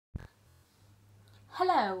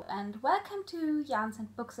Hello and welcome to Yarns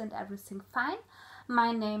and Books and Everything Fine.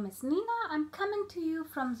 My name is Nina. I'm coming to you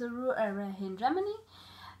from the Ruhr area here in Germany.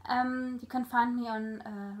 You can find me on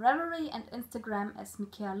Ravelry and Instagram as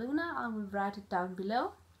Michaela Luna. I will write it down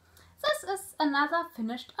below. This is another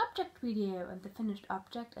finished object video, and the finished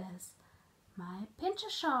object is my Pincha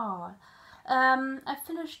Shawl. I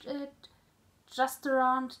finished it just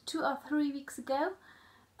around 2 or 3 weeks ago,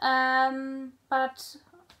 but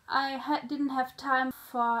I didn't have time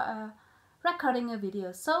for recording a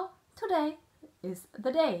video, so today is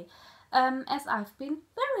the day, as I've been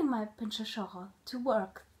wearing my Pincha Shawl to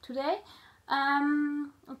work today.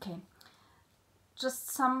 Okay,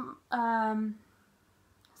 just some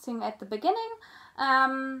thing at the beginning.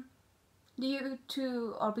 Due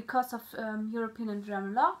to or because of European and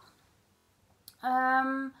German law,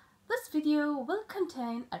 this video will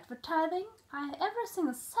contain advertising. Everything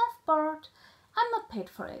is self-bought. I'm not paid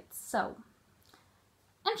for it, so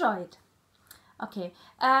enjoy it. Okay,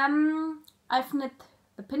 I've knit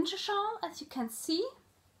the Pincha Shawl, as you can see.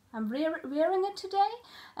 I'm wearing it today.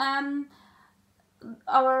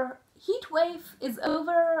 Our heat wave is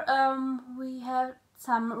over. We had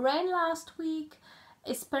some rain last week,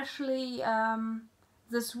 especially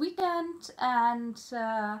this weekend and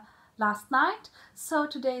last night. So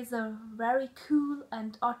today is a very cool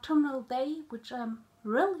and autumnal day, which I'm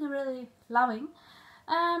really loving.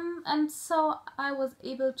 And so I was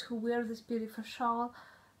able to wear this beautiful shawl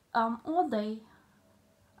all day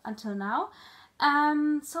until now.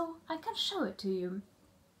 So I can show it to you.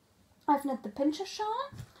 I've knit the Pincha Shawl,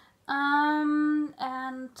 and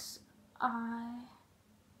I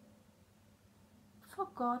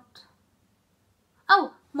forgot.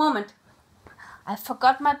 Oh, moment! I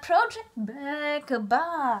forgot my project bag,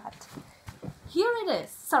 but here it is.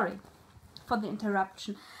 Sorry for the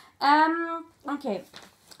interruption. Okay,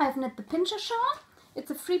 I've knit the Pincha Shawl.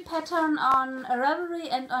 It's a free pattern on Ravelry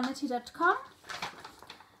and on knitty.com,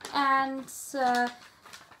 and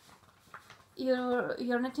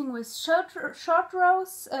you're knitting with short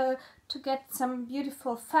rows to get some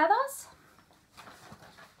beautiful feathers.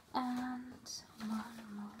 And one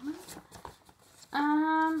moment.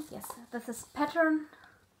 Yes, this is pattern.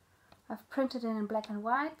 I've printed it in black and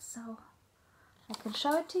white, so I can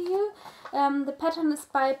show it to you. The pattern is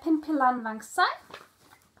by Pimpilan Vangsai,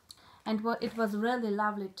 and it was really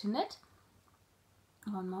lovely to knit.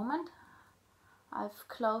 One moment. I've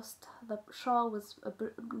closed the shawl with a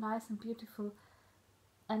nice and beautiful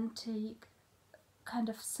antique kind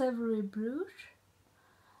of silvery brooch,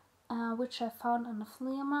 which I found on the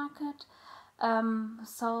flea market,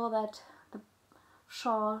 so that the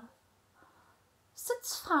shawl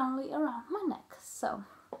sits firmly around my neck. So,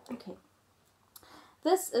 okay.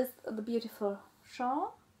 This is the beautiful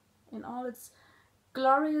shawl in all its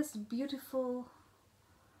glorious, beautiful,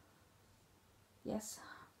 yes,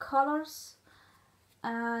 colors.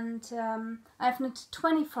 And I've knit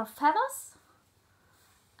 24 feathers,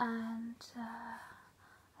 and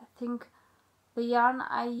I think the yarn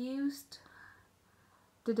I used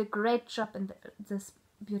did a great job in this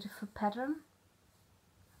beautiful pattern.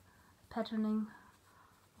 Patterning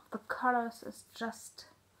of the colors is just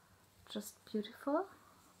beautiful.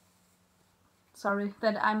 Sorry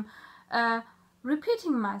that I'm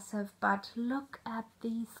repeating myself, but look at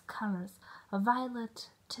these colors: violet,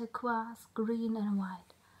 turquoise, green and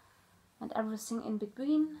white, and everything in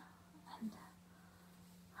between, and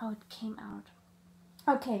how it came out.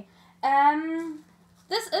 Okay,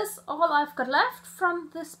 this is all I've got left from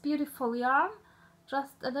this beautiful yarn.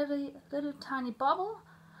 Just a little tiny bubble.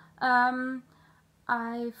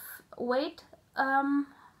 I've weighed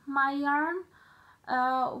my yarn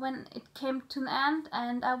when it came to an end,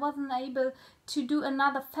 and I wasn't able to do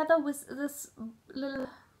another feather with this little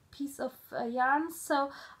piece of yarn,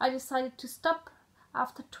 so I decided to stop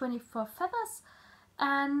after 24 feathers,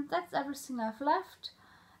 and that's everything I've left.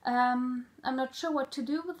 I'm not sure what to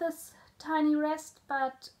do with this tiny rest,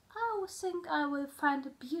 but I think I will find a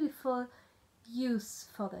beautiful use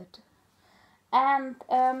for it. And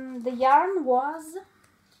the yarn was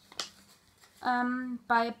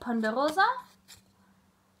by Ponderosa,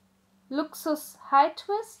 Luxurious High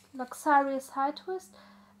Twist,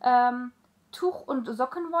 Tuch- und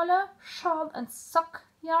Sockenwolle, shawl and sock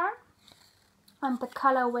yarn, and the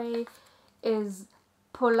colorway is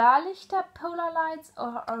Polarlichter, Polar Lights,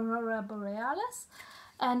 or Aurora Borealis,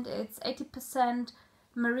 and it's 80%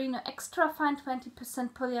 merino extra fine,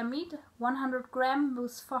 20% polyamide, 100 gram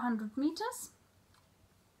with 400 meters,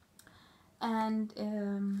 and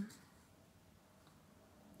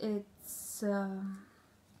it's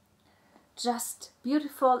just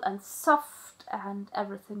beautiful and soft and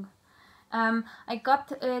everything. I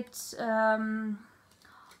got it on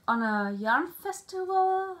a yarn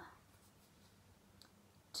festival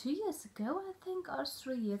 2 years ago, I think, or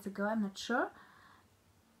 3 years ago, I'm not sure.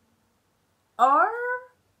 Or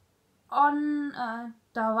on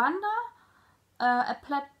Dawanda, a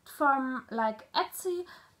platform like Etsy,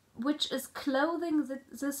 which is clothing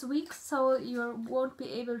this week, so you won't be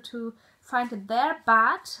able to find it there,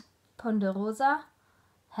 but Ponderosa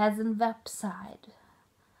has a website,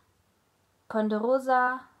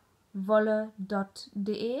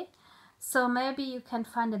 ponderosawolle.de, so maybe you can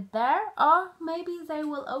find it there, or maybe they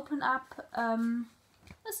will open up a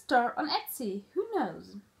store on Etsy, who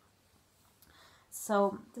knows.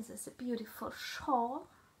 So this is a beautiful shawl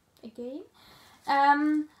again.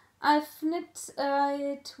 I've knit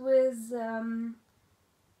it with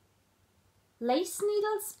lace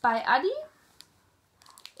needles by Adi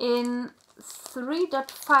in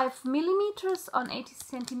 3.5 millimeters on 80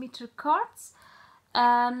 centimeter cords,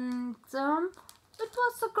 and it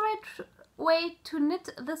was a great way to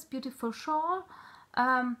knit this beautiful shawl.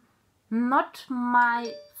 Not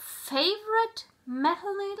my favorite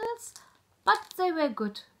metal needles, but they were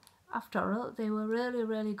good. After all, they were really,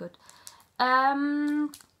 really good.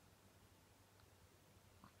 And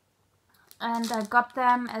I got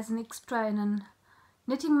them as an extra in a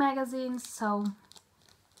knitting magazine, so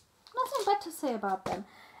nothing bad to say about them.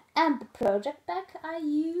 And the project bag I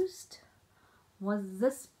used was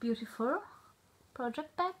this beautiful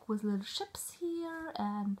project bag with little ships here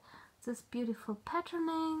and this beautiful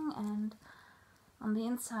patterning, and on the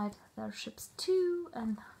inside there are ships too,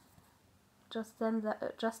 and just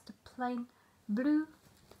a plain blue,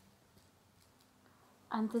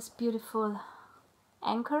 and this beautiful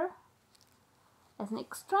anchor as an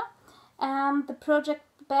extra. And the project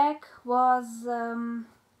bag was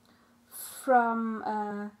from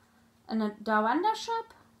a Dawanda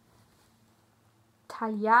shop,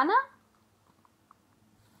 Taliana,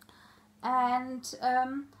 and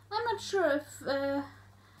I'm not sure if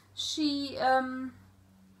she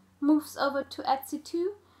moves over to Etsy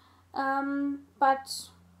too, but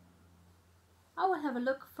I will have a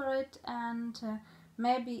look for it, and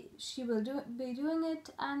maybe she will be doing it,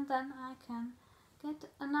 and then I can get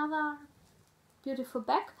another beautiful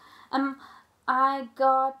bag. I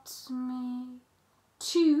got me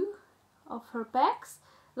 2 of her bags.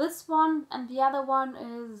 This one and the other one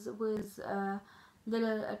is with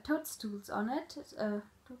little toadstools on it.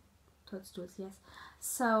 Toadstools, yes.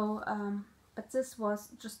 So, but this was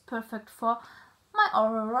just perfect for my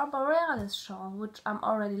Aurora Borealis shawl, which I'm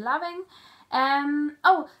already loving.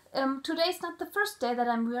 Today's not the first day that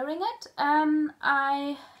I'm wearing it.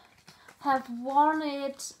 I have worn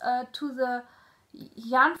it to the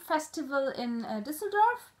yarn festival in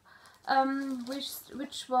Düsseldorf,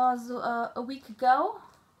 which was a week ago,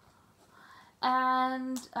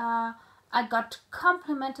 and I got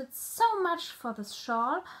complimented so much for this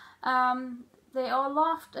shawl. They all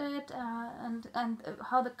loved it, and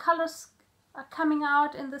how the colors are coming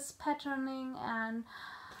out in this patterning, and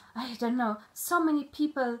I don't know, so many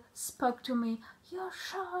people spoke to me, your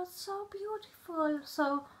shawl is so beautiful.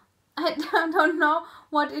 So I don't know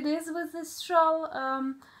what it is with this shawl.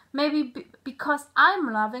 Maybe because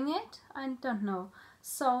I'm loving it, I don't know.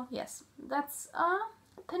 So yes, that's the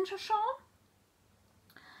Pincha Shawl,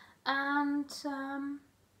 and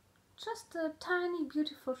just a tiny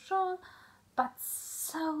beautiful shawl, but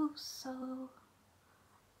so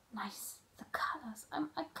nice. The colors,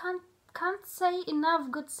 I can't say enough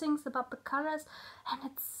good things about the colors, and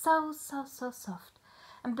it's so soft,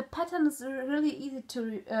 and the pattern is really easy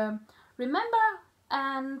to remember,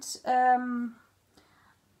 and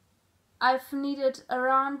I've needed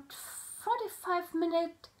around 45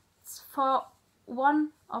 minutes for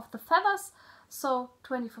one of the feathers, so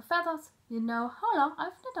 24 feathers. You know how long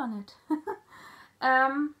I've knit on it.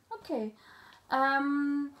 Okay.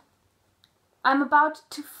 I'm about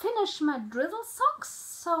to finish my drizzle socks,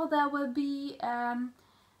 so there will be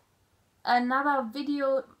another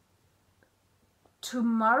video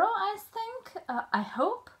tomorrow, I think, I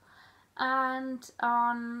hope. And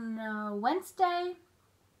on Wednesday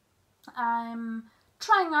I'm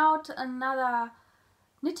trying out another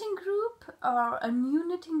knitting group, or a new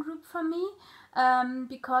knitting group for me,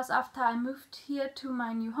 because after I moved here to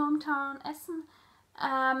my new hometown, Essen,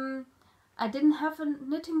 I didn't have a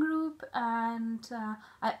knitting group, and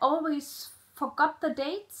I always forgot the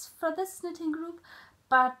dates for this knitting group,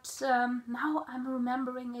 but now I'm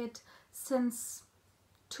remembering it since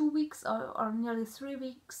 2 weeks or nearly 3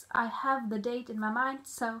 weeks. I have the date in my mind,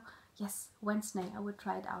 so yes, Wednesday I will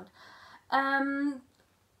try it out.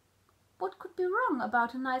 what could be wrong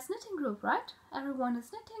about a nice knitting group, right? Everyone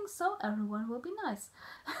is knitting, so everyone will be nice.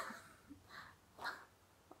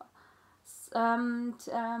 And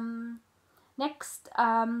next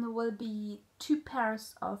will be 2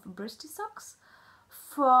 pairs of Bristol socks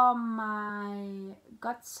for my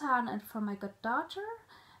godson and for my goddaughter.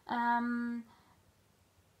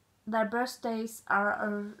 Their birthdays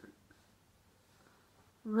are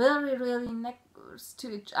really next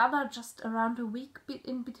to each other, just around a week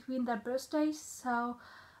in between their birthdays, so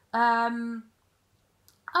I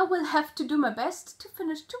will have to do my best to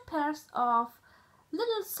finish 2 pairs of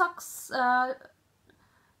little socks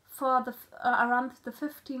for the around the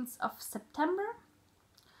 15th of September.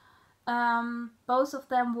 Both of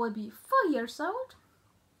them will be 4 years old,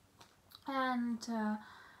 and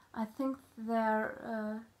I think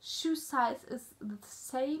their shoe size is the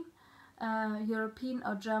same, European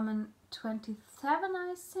or German 27,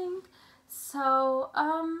 I think. So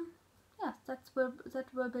yes, that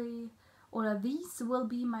will be, or these will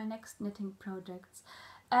be my next knitting projects.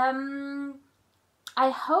 I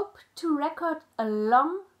hope to record a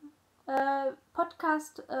long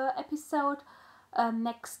podcast episode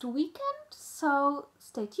next weekend, so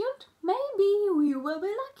stay tuned. Maybe we will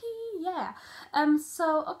be lucky. Yeah.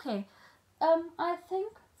 So okay. I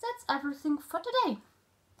think that's everything for today.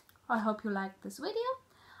 I hope you liked this video.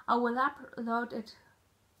 I will upload it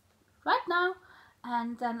right now,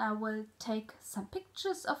 and then I will take some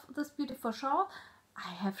pictures of this beautiful shawl.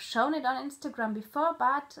 I have shown it on Instagram before,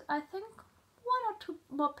 but I think 1 or 2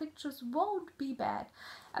 more pictures won't be bad,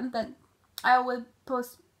 and then I will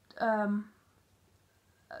post some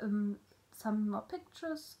more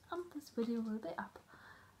pictures, and this video will be up.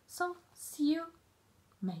 So see you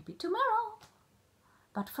maybe tomorrow,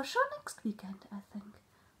 but for sure next weekend, I think.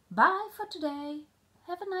 Bye for today.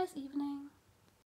 Have a nice evening.